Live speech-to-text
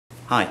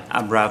Hi,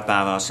 I'm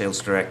Bawa,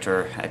 Sales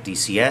Director at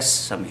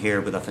dCS. I'm here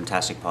with our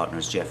fantastic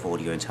partners Jeff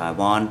Audio in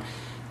Taiwan.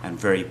 I'm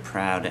very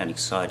proud and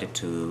excited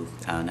to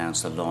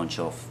announce the launch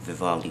of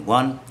Vivaldi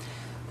 1,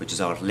 which is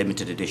our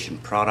limited edition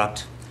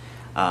product.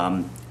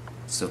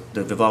 So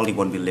the Vivaldi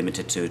 1 will be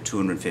limited to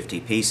 250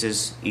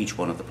 pieces. Each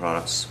one of the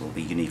products will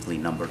be uniquely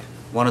numbered.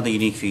 One of the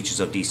unique features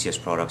of dCS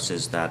products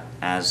is that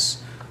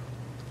as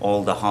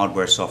all the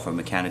hardware, software,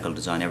 mechanical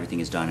design,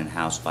 everything is done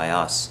in-house by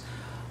us,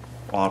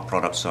 our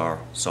products are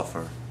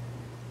software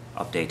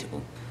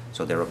updatable,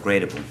 so they're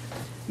upgradable,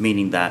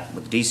 meaning that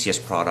with the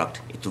dCS product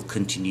it will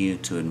continue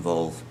to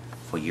evolve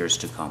for years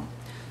to come.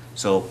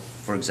 So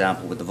for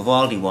example, with the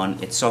Vivaldi 1,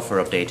 it's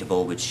software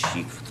updatable, which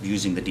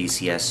using the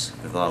dCS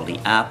Vivaldi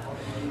app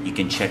you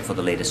can check for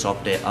the latest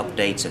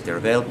updates if they're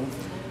available,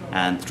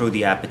 and through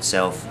the app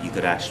itself you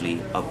could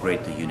actually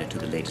upgrade the unit to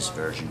the latest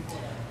version.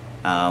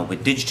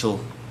 With digital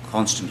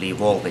constantly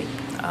evolving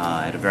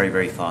at a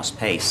very fast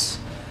pace,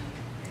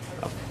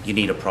 you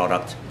need a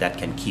product that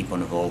can keep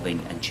on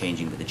evolving and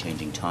changing with the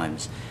changing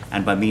times.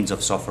 And by means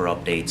of software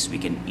updates, we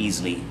can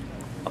easily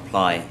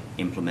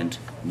implement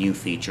new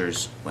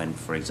features when,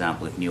 for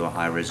example, if newer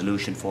high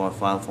resolution file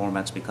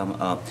formats become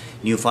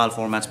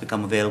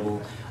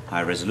available,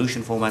 high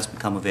resolution formats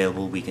become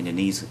available, we can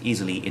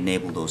easily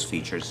enable those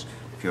features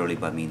purely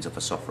by means of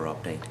a software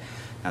update.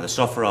 Now the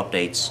software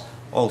updates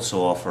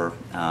also offer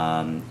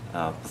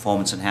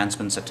performance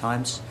enhancements at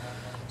times.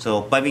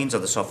 So by means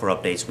of the software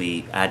updates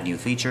we add new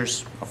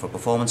features, offer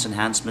performance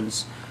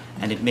enhancements,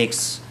 and it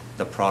makes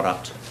the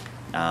product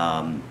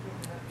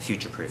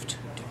future-proofed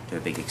to a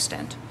big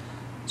extent.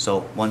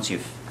 So once you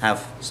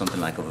have something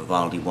like a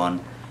Vivaldi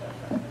 1,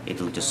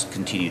 it'll just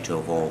continue to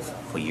evolve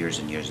for years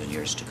and years and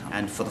years to come.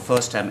 And for the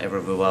first time ever,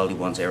 Vivaldi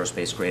 1's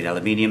aerospace grade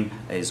aluminium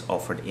is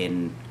offered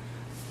in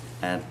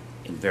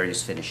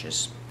various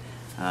finishes.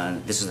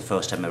 This is the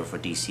first time ever for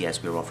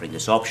dCS we're offering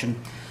this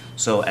option.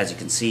 So as you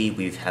can see,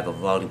 we have a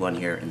Vivaldi 1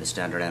 here in the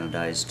standard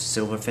anodized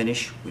silver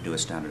finish. We do a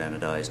standard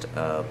anodized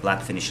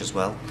black finish as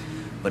well.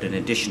 But in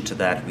addition to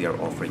that, we are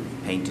offering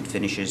painted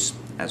finishes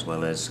as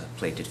well as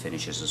plated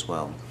finishes as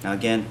well. Now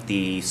again,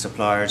 the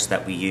suppliers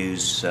that we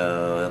use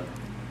for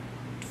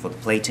the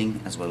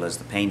plating as well as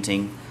the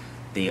painting,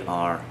 they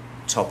are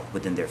top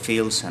within their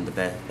fields and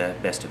the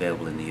best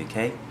available in the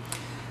UK.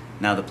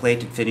 Now the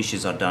plated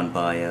finishes are done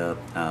by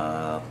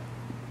a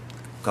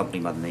company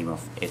by the name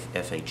of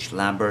FH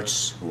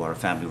Lamberts, who are a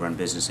family-run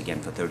business again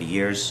for 30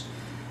 years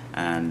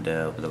and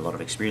with a lot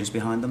of experience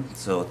behind them.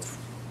 So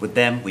with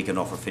them we can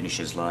offer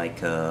finishes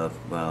like we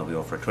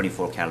offer a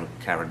 24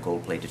 karat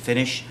gold plated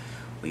finish.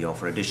 We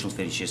offer additional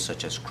finishes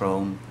such as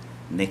chrome,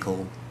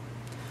 nickel.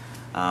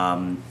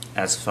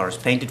 As far as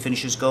painted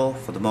finishes go,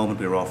 for the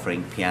moment we're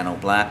offering piano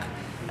black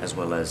as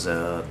well as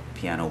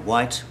piano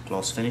white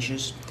gloss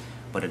finishes,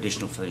 but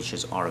additional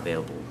finishes are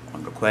available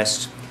on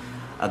request.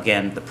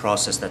 Again, the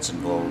process that's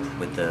involved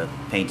with the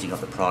painting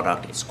of the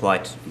product is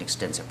quite an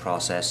extensive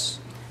process,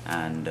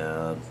 and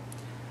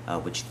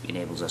which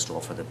enables us to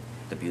offer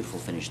the beautiful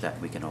finish that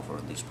we can offer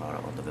on this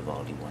product, on the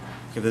Vivaldi 1.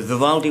 Okay, with the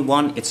Vivaldi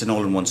 1, it's an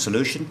all-in-one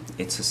solution.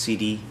 It's a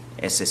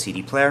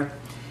SSCD player.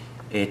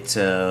 It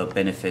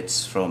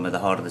benefits from the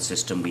heart of the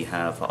system. We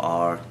have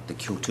the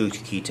two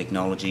key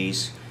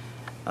technologies,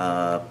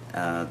 our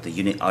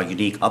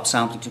unique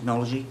upsampling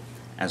technology,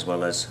 as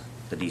well as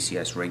the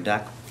dCS ring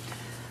DAC.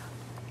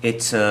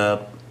 It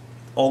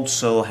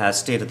also has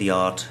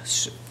state-of-the-art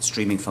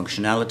streaming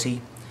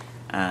functionality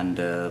and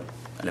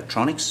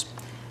electronics,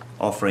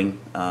 offering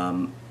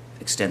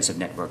extensive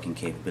networking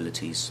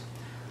capabilities.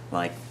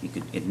 Like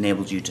it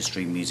enables you to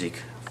stream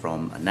music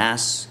from a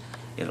NAS.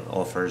 It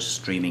offers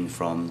streaming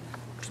from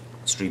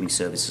streaming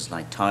services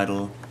like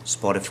Tidal,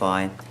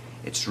 Spotify.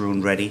 It's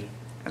Roon ready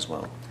as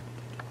well.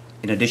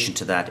 In addition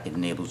to that, it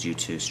enables you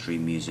to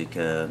stream music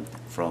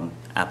from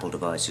Apple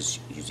devices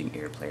using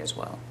AirPlay as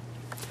well.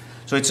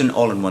 So it's an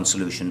all-in-one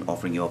solution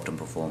offering you optimum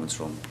performance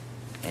from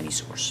any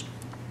source.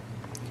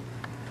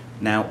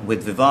 Now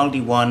with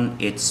Vivaldi 1,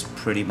 it's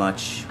pretty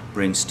much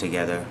brings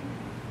together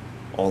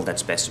all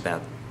that's best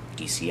about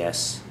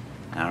dCS,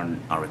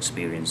 our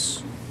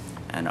experience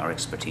and our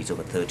expertise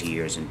over 30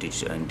 years in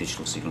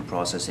digital signal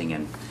processing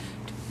and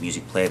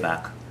music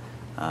playback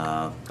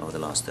over the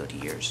last 30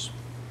 years.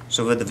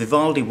 So with the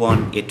Vivaldi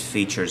 1, it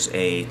features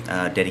a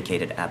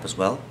dedicated app as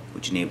well,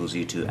 which enables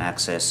you to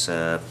access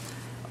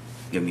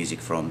your music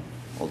from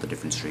all the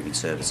different streaming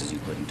services,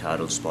 including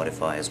Tidal,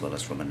 Spotify, as well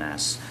as from a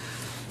NAS.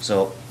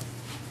 So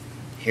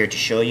here to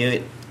show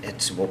you,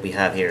 what we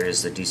have here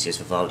is the dCS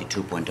Vivaldi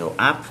 2.0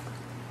 app.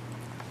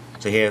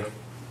 So here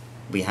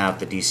we have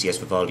the dCS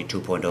Vivaldi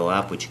 2.0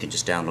 app, which you can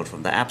just download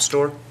from the App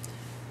Store.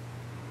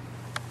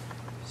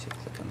 So you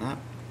click on that,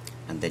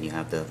 and then you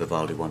have the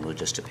Vivaldi 1 will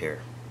just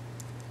appear.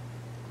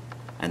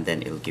 And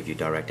then it'll give you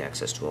direct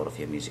access to all of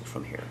your music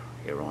from here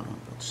on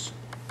onwards.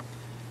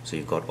 So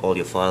you've got all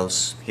your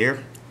files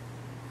here,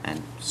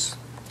 and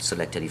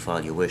select any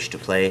file you wish to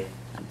play,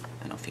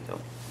 and off you go.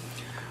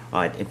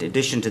 Alright, in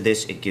addition to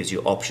this, it gives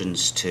you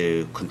options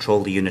to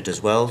control the unit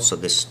as well. So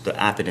the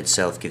app in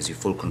itself gives you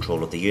full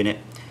control of the unit.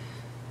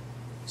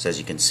 So as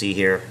you can see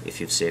here,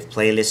 if you've saved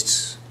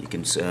playlists, you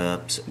can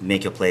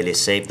make your playlist,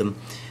 save them.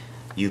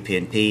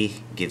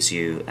 UPnP gives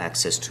you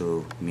access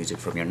to music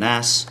from your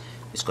NAS.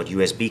 It's got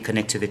USB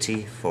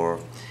connectivity for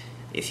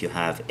if you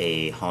have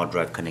a hard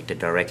drive connected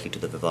directly to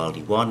the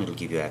Vivaldi one, it'll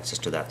give you access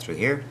to that through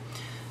here.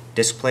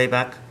 Disc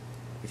playback,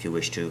 if you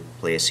wish to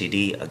play a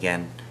CD,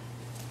 again,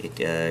 it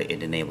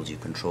enables you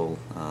control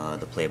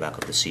the playback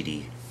of the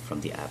CD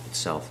from the app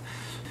itself.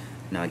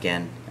 Now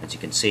again, as you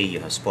can see,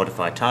 you have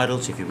Spotify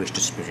titles. If you wish to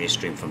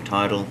stream from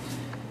Tidal,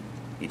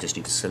 you just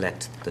need to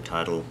select the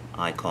Tidal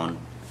icon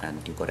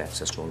and you've got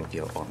access to all of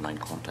your online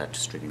content,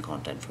 streaming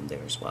content from there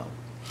as well.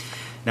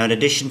 Now in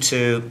addition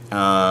to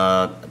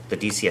the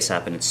dCS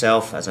app in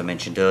itself, as I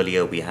mentioned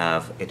earlier, we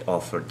have it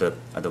offered, the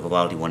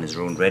Vivaldi one is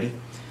Roon ready.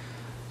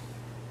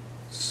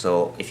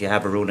 So if you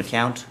have a Roon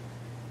account,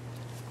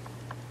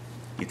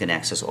 you can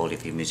access all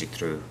of your music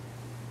through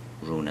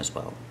Roon as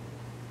well.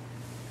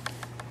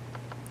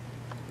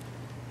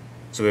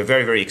 So we're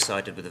very, very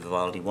excited with the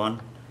Vivaldi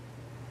one,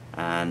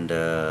 and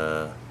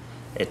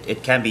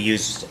it can be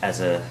used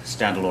as a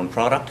standalone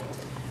product,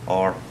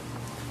 or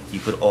you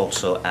could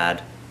also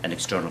add an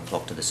external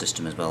clock to the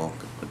system as well.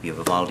 It could be a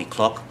Vivaldi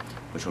clock,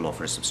 which will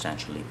offer a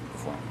substantial leap in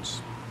performance.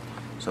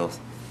 So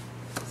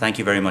thank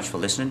you very much for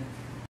listening.